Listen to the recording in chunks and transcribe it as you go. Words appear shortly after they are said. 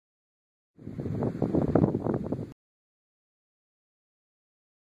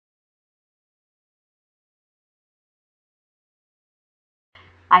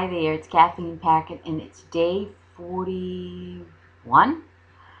Hi there, it's Kathleen Packard, and it's day 41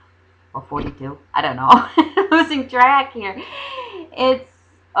 or 42. I don't know. Losing track here. It's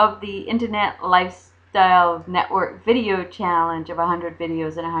of the Internet Lifestyle Network video challenge of 100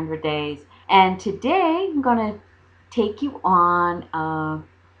 videos in 100 days. And today I'm going to take you on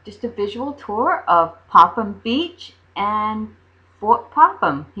just a visual tour of Popham Beach and Fort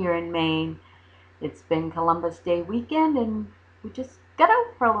Popham here in Maine. It's been Columbus Day weekend, and we just got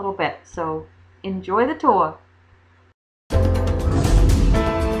out for a little bit, so enjoy the tour.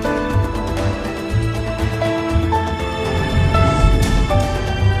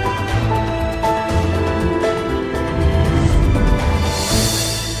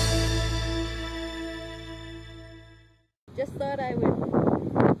 Just thought I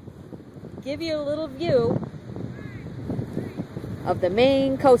would give you a little view of the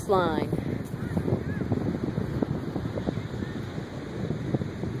Maine coastline.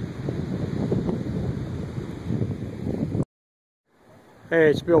 Hey,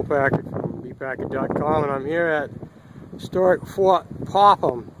 it's Bill Packard from bpackard.com, and I'm here at historic Fort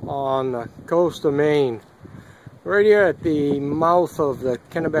Popham on the coast of Maine. Right here at the mouth of the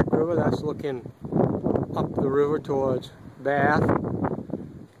Kennebec River. That's looking up the river towards Bath.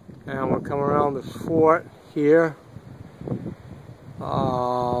 And we'll come around this fort here.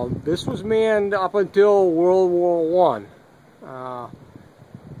 This was manned up until World War I.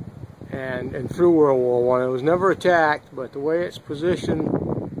 And through World War I. It was never attacked, but the way it's positioned,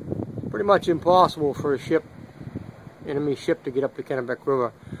 pretty much impossible for a ship, enemy ship, to get up the Kennebec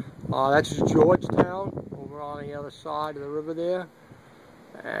River. That's Georgetown, over on the other side of the river there.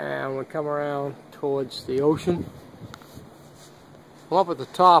 And we come around towards the ocean. I'm up at the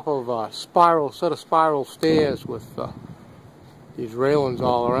top of a set of spiral stairs with these railings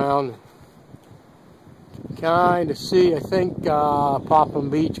all around. Kind of see, I think, Popham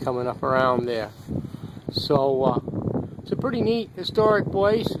Beach coming up around there. So it's a pretty neat historic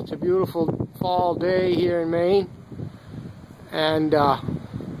place. It's a beautiful fall day here in Maine, and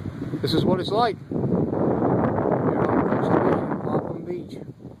this is what it's like. Popham Beach.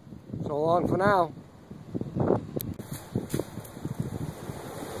 So long for now.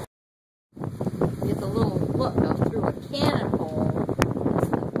 Get a little look out through a cannon hole.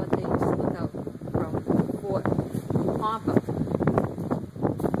 What they just look out from Fort Popham.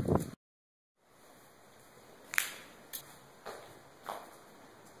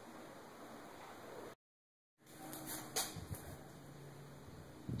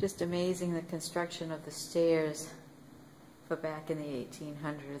 Just amazing, the construction of the stairs for back in the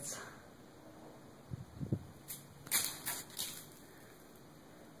 1800s.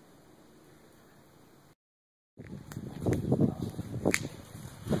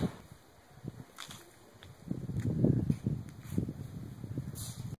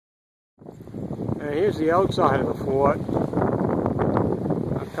 And here's the outside of the fort.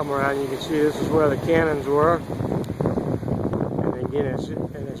 I'll come around, you can see this is where the cannons were. And again,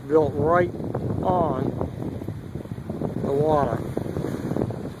 it's built right on the water.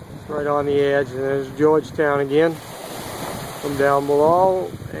 It's right on the edge, and there's Georgetown again from down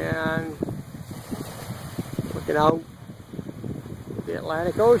below, and looking out at the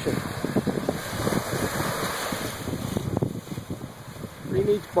Atlantic Ocean. Pretty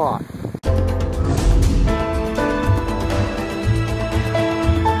neat spot.